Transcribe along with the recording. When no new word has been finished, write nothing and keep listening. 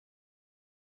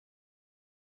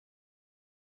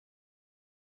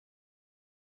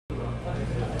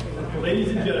Ladies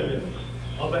and gentlemen,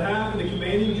 on behalf of the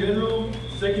Commanding General,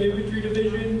 2nd Infantry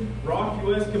Division,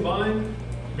 ROK-U.S. Combined,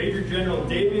 Major General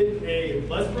David A.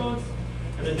 Lesbrance,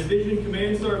 and the Division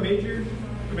Command Sergeant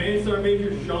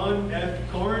Major Sean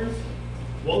F. Carnes,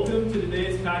 welcome to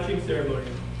today's patching ceremony.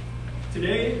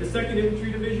 Today, the 2nd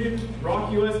Infantry Division,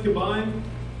 ROK-U.S. Combined,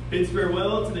 bids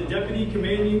farewell to the Deputy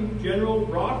Commanding General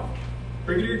ROK,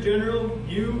 Brigadier General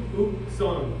Yu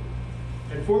Song,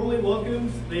 and formally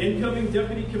welcomes the incoming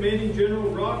Deputy Commanding General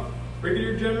ROK,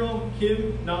 Brigadier General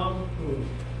Kim Nam Hoon.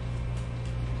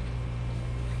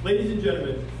 Ladies and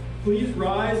gentlemen, please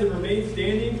rise and remain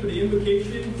standing for the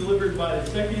invocation delivered by the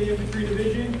 2nd Infantry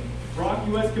Division,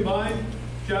 ROK-U.S. Combined,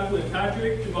 Chaplain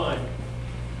Patrick Devine.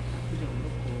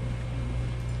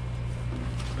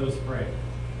 Let us pray.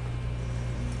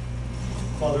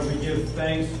 Father, we give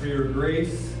thanks for your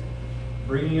grace,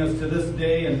 bringing us to this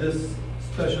day and this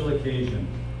special occasion.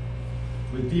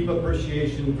 With deep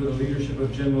appreciation for the leadership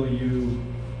of General Yu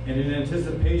and in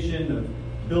anticipation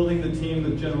of building the team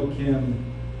with General Kim,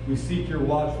 we seek your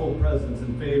watchful presence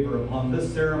and favor upon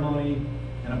this ceremony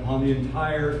and upon the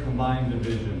entire combined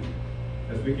division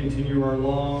as we continue our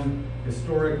long,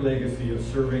 historic legacy of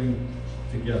serving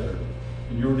together.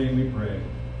 In your name we pray.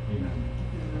 Amen.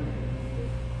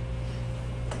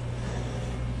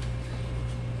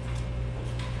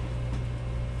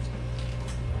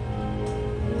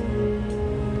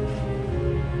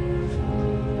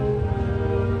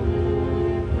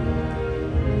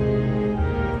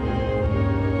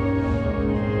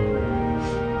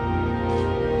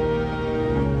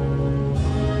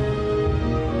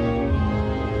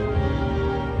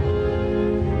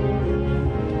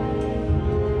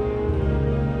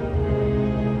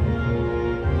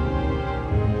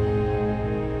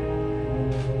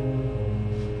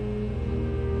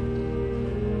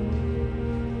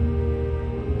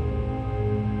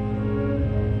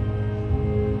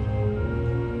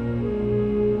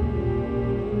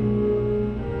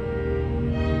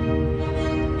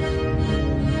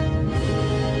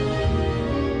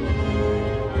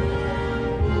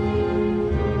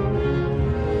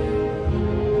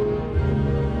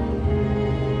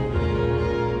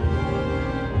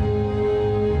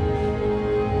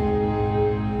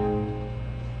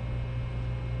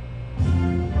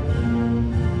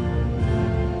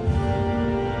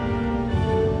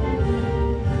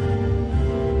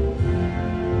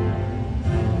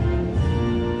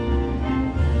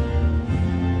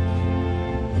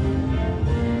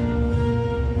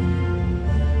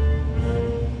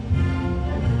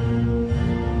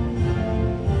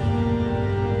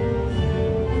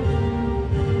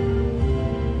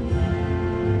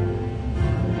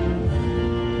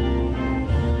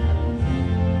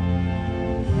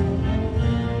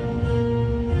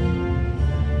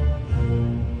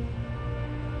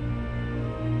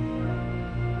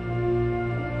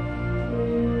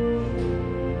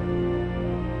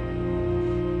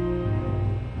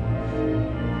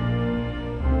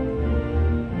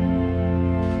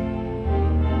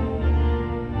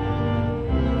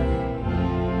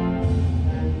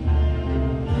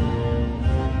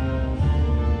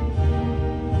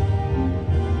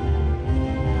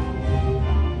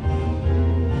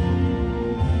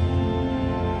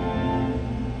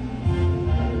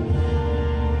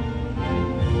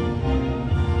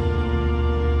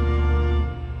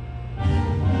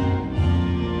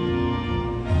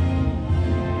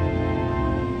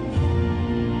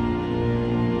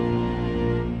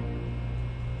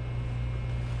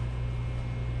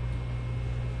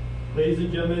 Ladies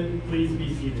and gentlemen, please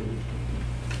be seated.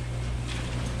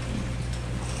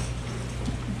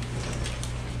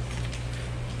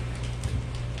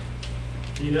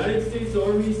 The United States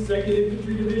Army's 2nd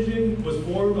Infantry Division was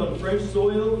formed on French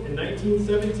soil in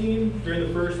 1917 during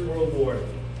the First World War.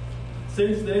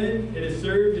 Since then, it has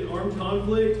served in armed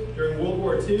conflict during World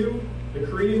War II, the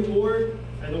Korean War,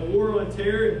 and the War on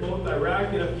Terror in both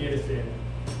Iraq and Afghanistan.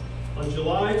 On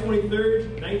July 23,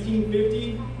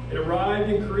 1950, it arrived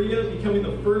in Korea, becoming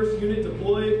the first unit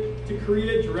deployed to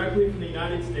Korea directly from the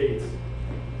United States.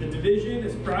 The division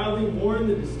has proudly worn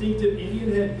the distinctive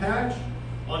Indian head patch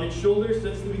on its shoulder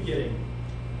since the beginning.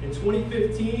 In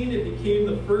 2015, it became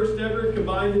the first ever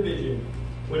combined division,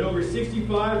 when over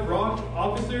 65 ROK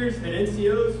officers and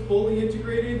NCOs fully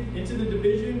integrated into the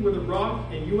division where the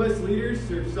ROK and U.S. leaders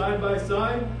served side by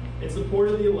side in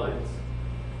support of the alliance.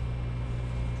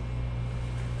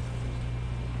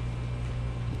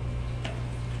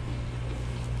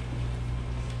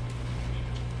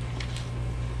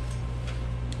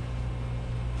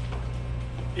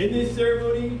 In this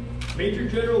ceremony, Major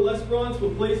General Lesbrance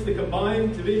will place the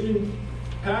combined division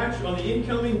patch on the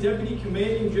incoming Deputy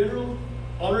Commanding General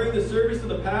honoring the service of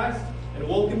the past and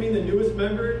welcoming the newest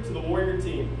member to the Warrior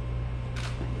team.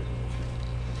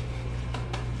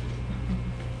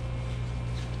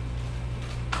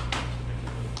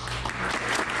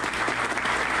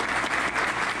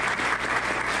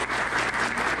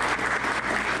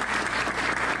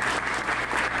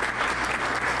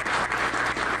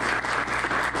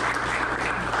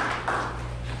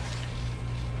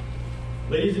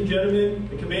 Ladies and gentlemen,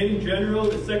 the Commanding General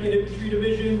of the 2nd Infantry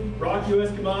Division,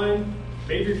 ROK-U.S. Combined,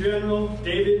 Major General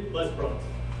David Lesbrot.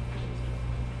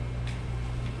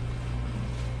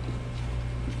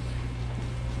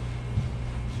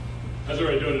 How's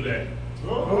everybody doing today?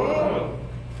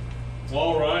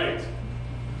 All right.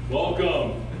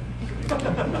 Welcome. It's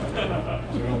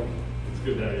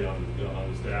good to have you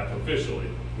on the staff officially.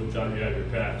 Good time you have your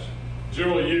patch.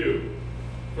 General Yu,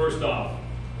 first off,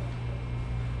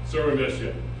 sir, we miss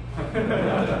you.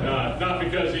 Not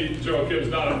because General Kim's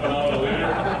not a phenomenal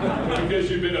leader, but because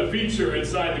you've been a feature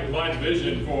inside the Combined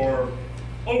Division for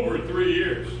over 3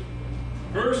 years.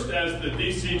 First as the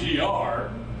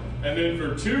DCG-R, and then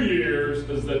for 2 years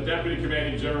as the Deputy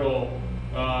Commanding General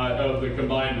of the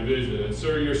Combined Division. And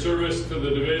sir, your service to the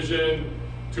division,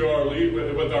 to our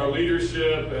with our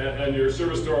leadership, and your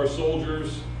service to our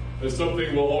soldiers is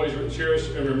something we'll always cherish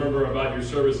and remember about your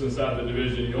service inside the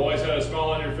division. You always had a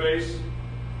smile on your face,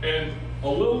 and a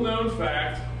little known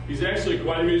fact, he's actually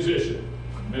quite a musician.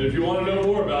 And if you want to know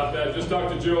more about that, just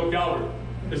talk to Gerald Calvert.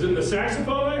 Is it the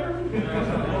saxophone I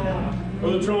heard?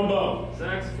 Or the trombone?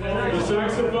 Saxophone. The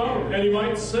saxophone, and he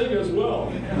might sing as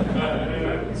well.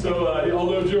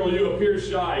 Although Gerald, you appear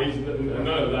shy, he's none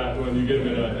of that when you get him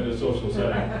in a social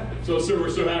setting. So, sir, we're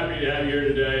so happy to have you here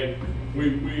today.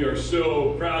 We are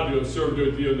so proud to have served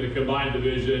with you in the Combined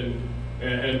Division,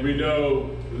 and we know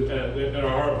in our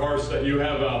heart of hearts that you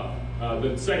have the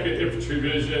 2nd Infantry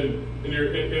Division,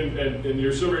 and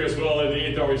you're serving us well in the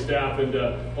 8th Army staff, and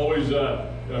always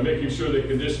making sure that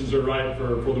conditions are right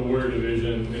for the Warrior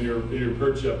Division, and your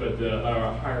perch up at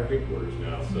our higher headquarters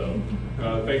now. So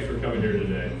thanks for coming here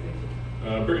today.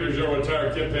 Brigadier General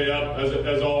Retired ROK-U.S,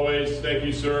 as always, thank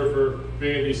you, sir, for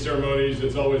being at these ceremonies.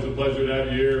 It's always a pleasure to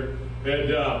have you here.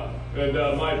 And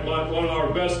one of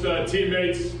our best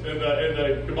teammates in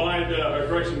the Combined,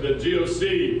 the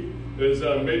GOC, is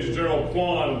Major General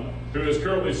Kwan, who is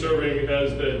currently serving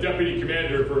as the Deputy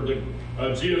Commander for the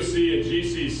GOC and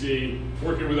GCC,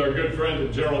 working with our good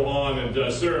friend General Han.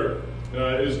 And sir,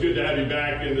 it is good to have you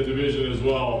back in the division as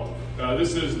well.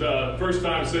 This is the first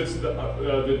time since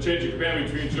the change of command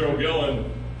between General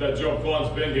Gillen that General Kwan's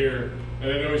been here.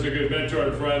 And I know he's a good mentor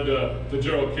and friend to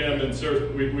General Kim. And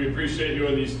sir, we appreciate you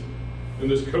in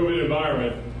this COVID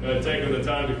environment, taking the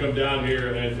time to come down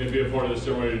here and be a part of the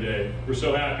ceremony today. We're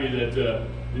so happy that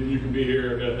you can be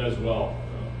here as well.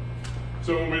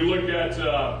 So when we look at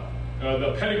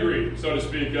the pedigree, so to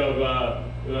speak,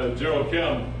 of General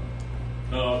Kim,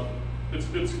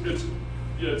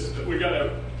 we got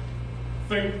to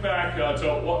think back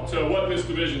to what this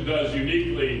division does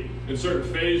uniquely in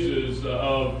certain phases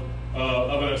of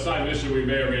an assigned mission we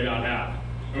may or may not have.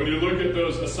 And when you look at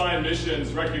those assigned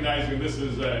missions, recognizing this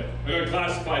is an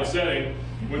unclassified setting,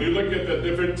 when you look at the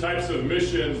different types of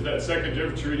missions that 2nd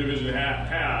Infantry Division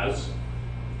has,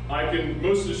 I can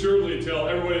most assuredly tell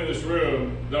everyone in this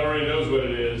room that already knows what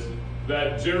it is,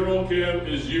 that General Kim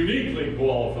is uniquely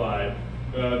qualified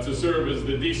to serve as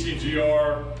the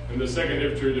DCG-R and the 2nd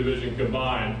Infantry Division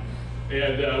combined.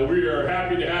 And we are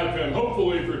happy to have him,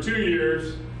 hopefully for 2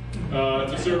 years,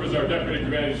 to serve as our Deputy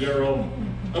Commanding General,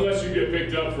 unless you get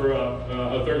picked up for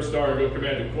a 3rd star and go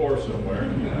command a corps somewhere.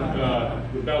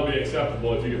 That'll be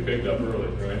acceptable if you get picked up early,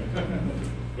 right?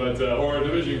 But or a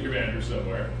division commander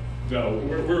somewhere. No,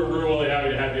 we're really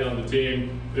happy to have you on the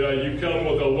team. You come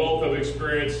with a wealth of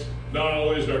experience, not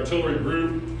only as an artillery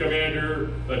group commander,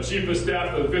 Chief of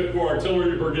Staff of the 5th Corps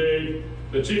Artillery Brigade,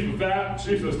 the Chief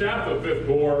of Staff of 5th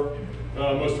Corps,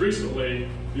 most recently.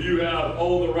 You have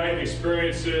all the right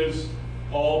experiences,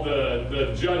 all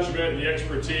the judgment and the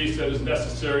expertise that is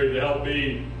necessary to help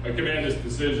me command this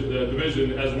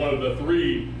division as one of the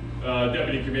 3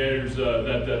 deputy commanders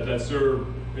that serve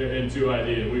in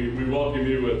 2ID. And we welcome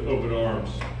you with open arms.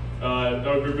 I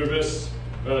would be remiss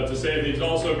to say that he's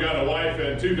also got a wife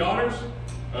and 2 daughters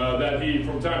that he,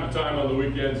 from time to time on the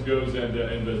weekends, goes and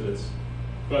visits.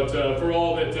 But for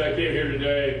all that came here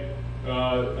today,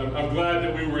 I'm glad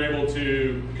that we were able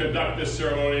to conduct this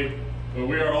ceremony.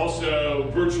 We are also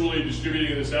virtually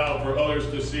distributing this out for others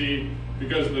to see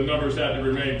because the numbers had to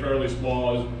remain fairly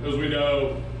small. As we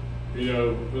know,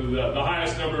 the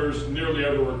highest numbers nearly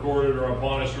ever recorded are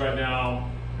upon us right now.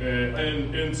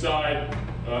 And inside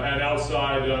and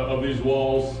outside of these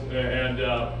walls, and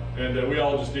we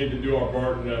all just need to do our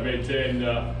part and maintain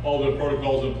all the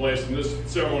protocols in place. And this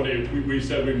ceremony, we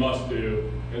said we must do,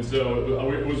 and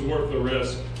so it was worth the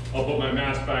risk. I'll put my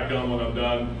mask back on when I'm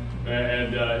done,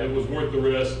 and it was worth the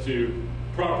risk to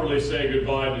properly say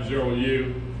goodbye to General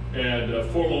Yu and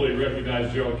formally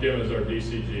recognize General Kim as our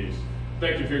DCGs.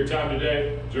 Thank you for your time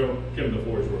today. General Kim, the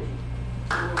floor is yours.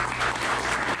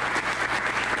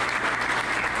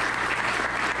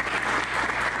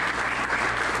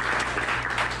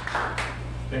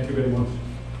 Thank you very much.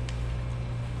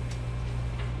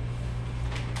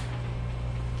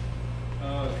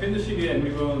 Can you see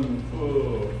everyone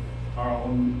who are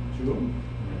on Zoom?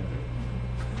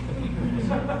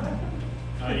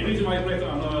 It is my great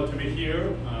honor to be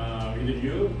here with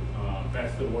you,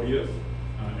 best warriors,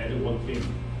 as one team.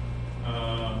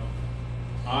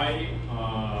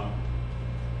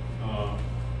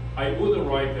 I would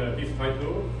write this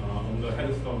title on the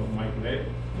headstone of my grave.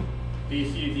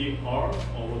 DCG-R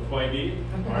or PYEONGTAEK.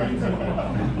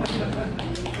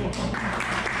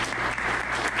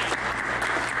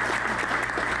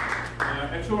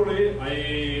 Actually, I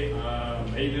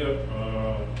made a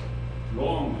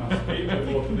long statement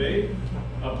for today,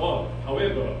 but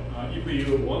however, if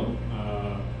you want,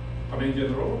 Commanding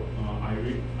General, I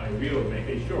will make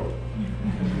it short.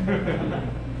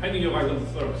 Pending your guidance,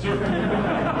 sir. Sure. You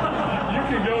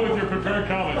can go with your prepared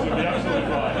comments. It'll be absolutely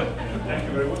fine. Thank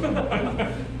you very much.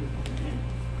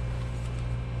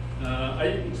 I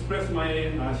express my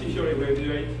sincere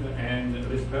gratitude and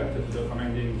respect to the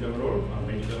Commanding General,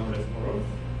 Major General Escoros,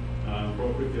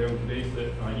 for preparing today's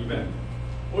event.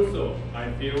 Also,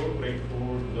 I feel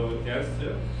grateful to the guests,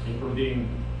 including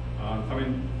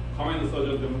Command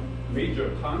Sergeant Major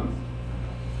Khan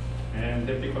and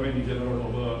Deputy Commanding General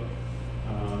of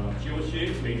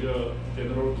GOC, Major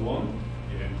General Won,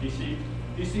 and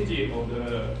DCG of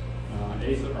the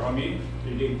 8th Army,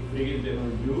 Brigadier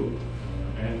General Yu,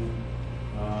 and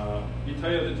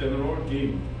retired General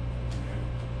Kim,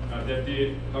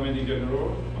 Deputy Commanding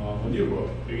General Maneuver,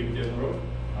 Brigadier General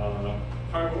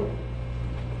Cargo,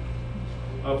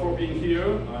 for being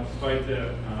here despite the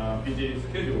busy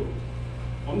schedule.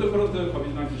 On the current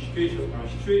COVID-19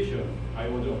 situation, I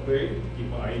was afraid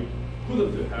if I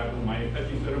couldn't have my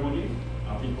passing ceremony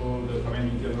before the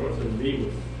Commanding General's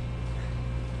leaves.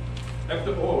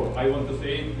 After all, I want to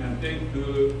say thank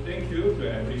you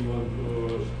to everyone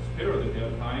who spared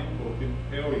their time for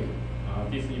preparing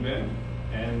this event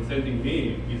and sending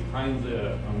me these kinds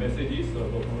of messages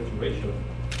of congratulations.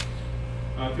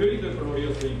 During the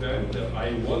glorious event,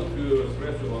 I want to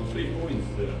stress on 3 points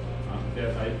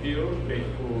that I feel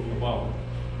grateful about.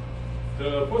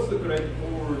 The first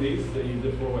gratefulness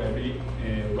is for every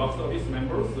ROK service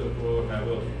members who have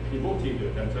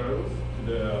devoted themselves to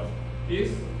the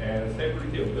peace and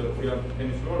stability of the Korean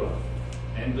Peninsula,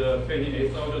 and the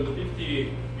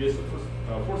 28,050 U.S.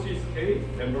 Forces K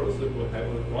members who have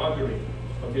gradually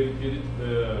contributed to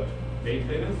the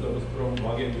maintenance of a strong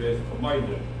ROK-U.S. combined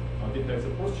defense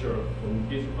posture on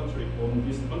this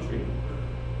country,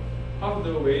 half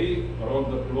the way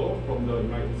around the globe from the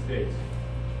United States.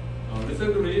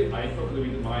 Recently, I talked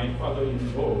with my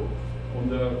father-in-law on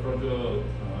the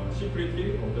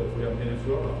security of the Korean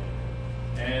Peninsula,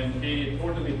 and he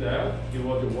told me that he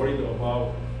was worried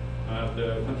about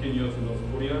the continuous North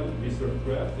Korean missile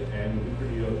threat and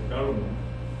nuclear development.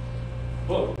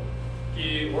 But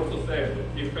he also said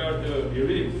he felt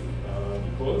relieved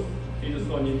because his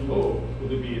son-in-law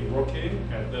would be working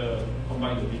at the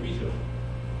combined division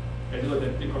as the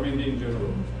Deputy Commanding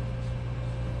General.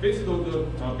 Based on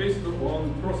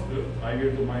trust, I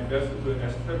will do my best to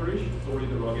establish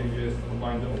solid ROK-U.S.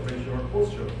 combined operational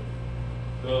posture.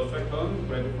 The second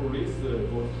grateful list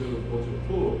goes to those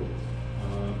who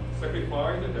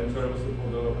sacrificed themselves for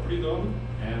the freedom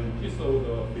and peace of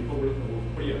the Republic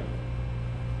of Korea.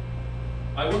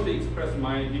 I want to express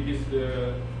my deepest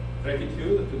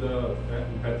gratitude to the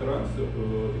veterans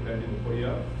who defended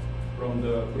Korea from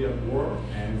the Korean War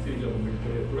and series of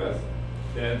military threats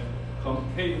that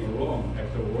came along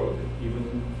afterward,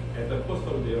 even at the cost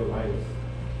of their lives.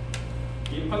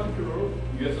 In particular,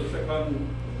 U.S. 2nd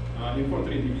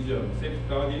Infantry Division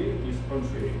safeguarded this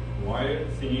country while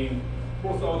seeing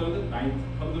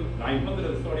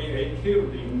 4,938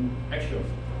 killed in action,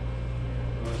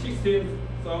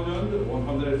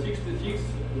 16,166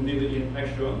 wounded in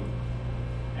action,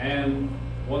 and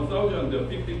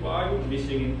 1,055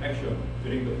 missing in action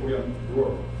during the Korean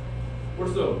War.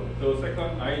 Also, the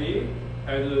second ID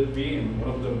has been one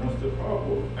of the most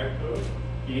powerful actors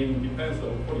in defense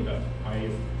of Korea by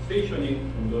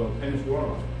stationing on the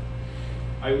peninsula.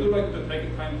 I would like to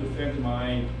take time to send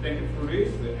my thankfulness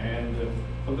and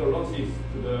condolences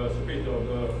to the spirit of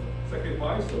the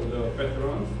sacrifice of the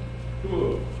veterans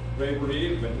who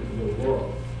bravely went to the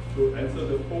war to answer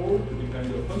the call to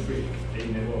defend the country they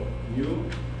never knew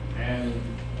and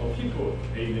a people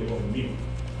they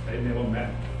never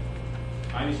met.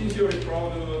 I'm sincerely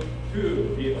proud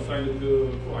to be assigned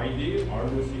to PYEONGTAEK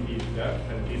RUCD that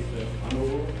has this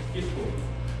honorable history.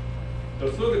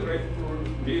 The third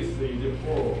gratefulness is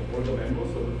for all the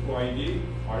members of the PYEONGTAEK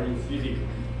RUCD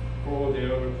for their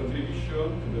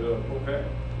contribution to the perfect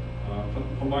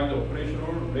combined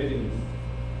operational readiness,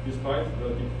 despite the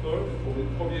difficult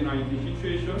COVID-19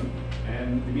 situation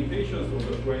and limitations of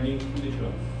the training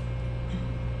conditions.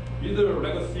 With the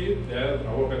legacy that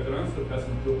our veterans passed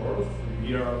to us,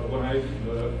 we are organizing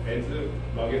as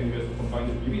ROK-U.S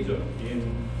Combined Division in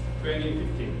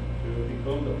 2015 to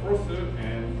become the first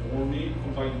and only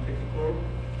combined technical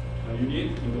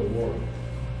unit in the world.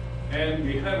 And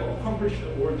we have accomplished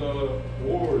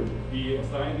all the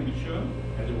assigned mission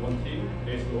as one team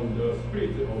based on the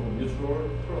spirit of mutual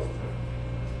trust.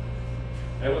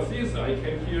 Ever since I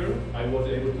came here, I was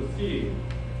able to see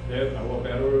that our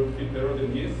battle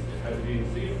preparedness has been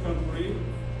significantly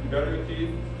evaluated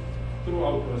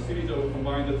throughout a series of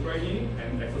combined training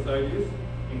and exercises,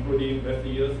 including last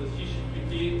year's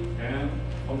CCPT and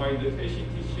combined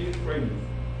KCTC trainings.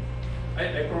 I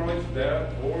acknowledge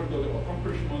that all the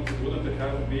accomplishments wouldn't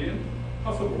have been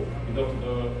possible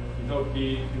without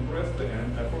the interest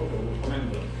and effort of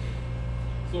commanders.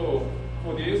 So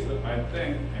for this, I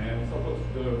thank and support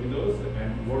the leaders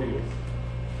and warriors.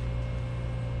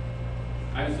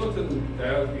 I'm certain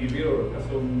that we will pass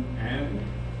on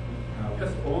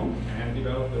and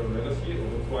develop the legacy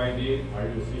of the PYEONGTAEK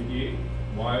RUCD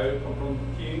while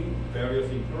confronting various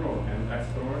internal and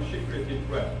external security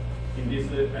threats in this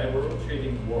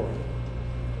ever-changing world.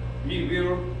 We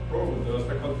will prove the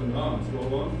second to none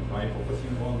slogan by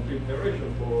focusing on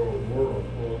preparation for war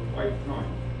of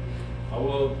lifetime.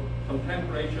 Our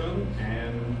contemplation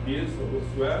and deeds of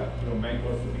sweat will make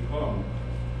us become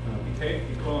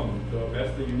the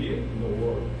best unit in the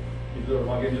world with the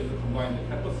ROK-U.S combined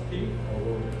capacity of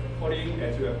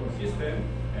cutting-edge weapon system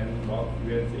and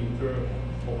ROK-U.S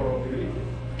interoperability.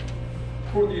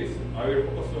 For this, I will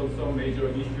focus on some major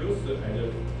issues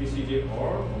as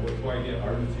DCG-R of PYEONGTAEK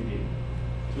RUCD.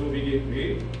 To begin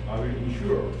with, I will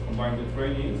ensure combined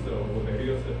trainings of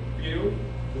various fields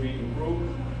to be improved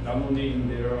not only in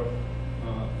their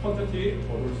quantity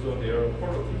but also their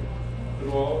quality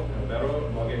throughout better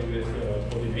ROK-U.S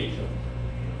coordination.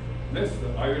 Next,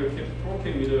 I will keep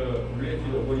talking with the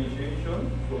related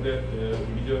organization so that the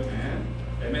division and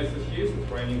MSC's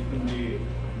training can be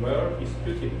well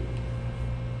executed.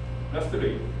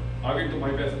 Lastly, I will do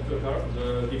my best to help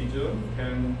the division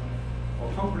can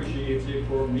accomplish its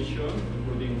core mission,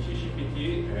 including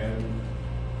CCPT and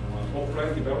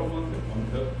offline development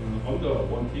under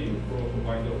one team for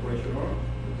combined operational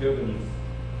preparedness.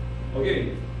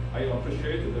 Again, I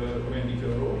appreciate the Commanding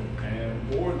General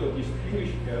and all the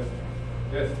distinguished guests,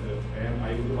 and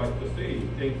I would like to say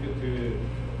thank you to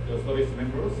the service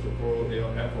members for their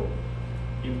effort.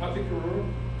 In particular,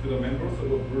 to the members of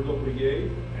the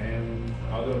Brigade and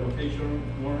other rotational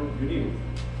units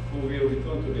who will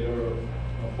return to their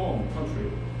home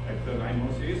country after 9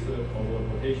 months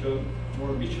of rotation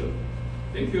or mission.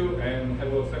 Thank you and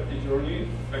have a safety journey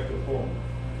back to home.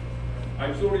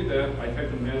 I'm sorry that I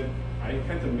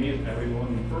can't meet everyone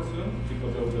in person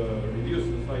because of the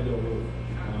reduced size of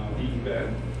the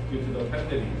event due to the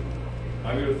pandemic.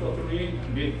 I will certainly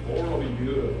meet all of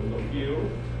you on the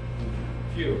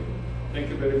field. Thank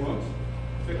you very much.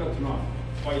 Second tonight,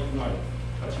 fight tonight.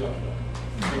 같이 갑시다.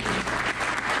 Thank you.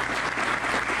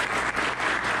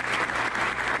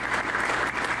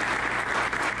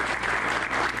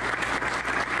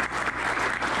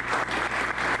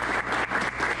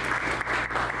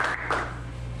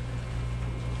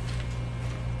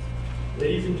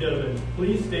 Ladies and gentlemen,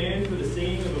 please stand for the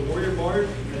singing of the Warrior March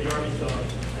and the Army Song.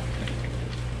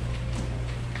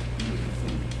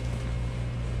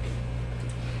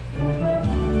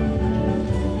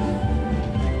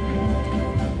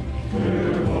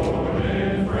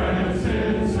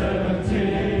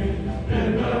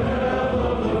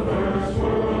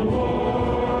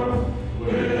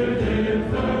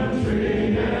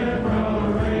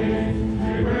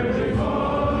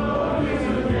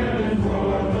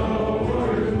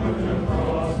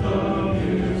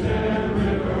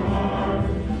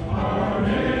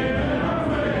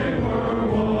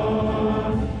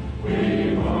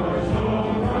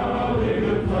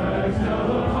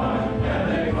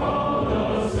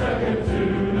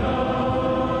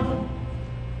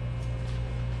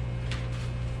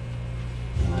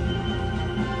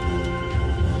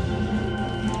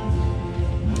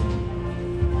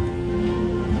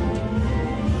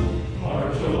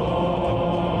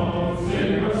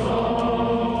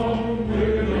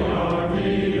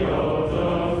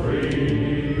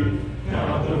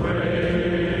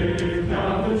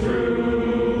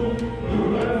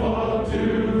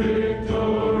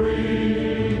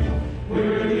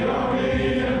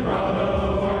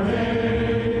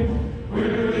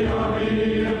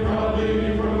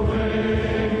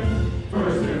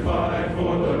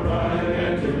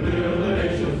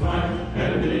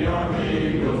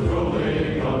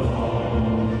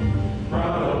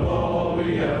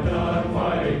 kept on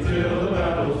fighting till the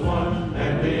battle's won,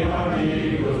 and the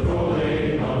army was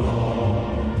rolling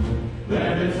along.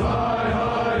 Then it's hi,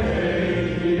 hi,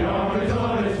 hey, the army's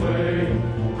on its way.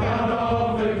 Count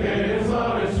off the cadence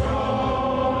loud and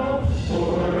strong.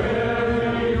 For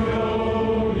wherever you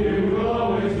go, you will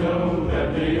always know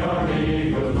that the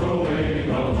army was rolling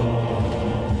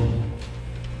along.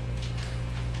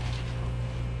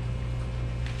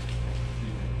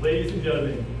 Ladies and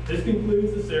gentlemen, this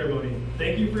concludes the ceremony.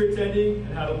 Thank you for attending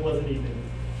and have a pleasant evening.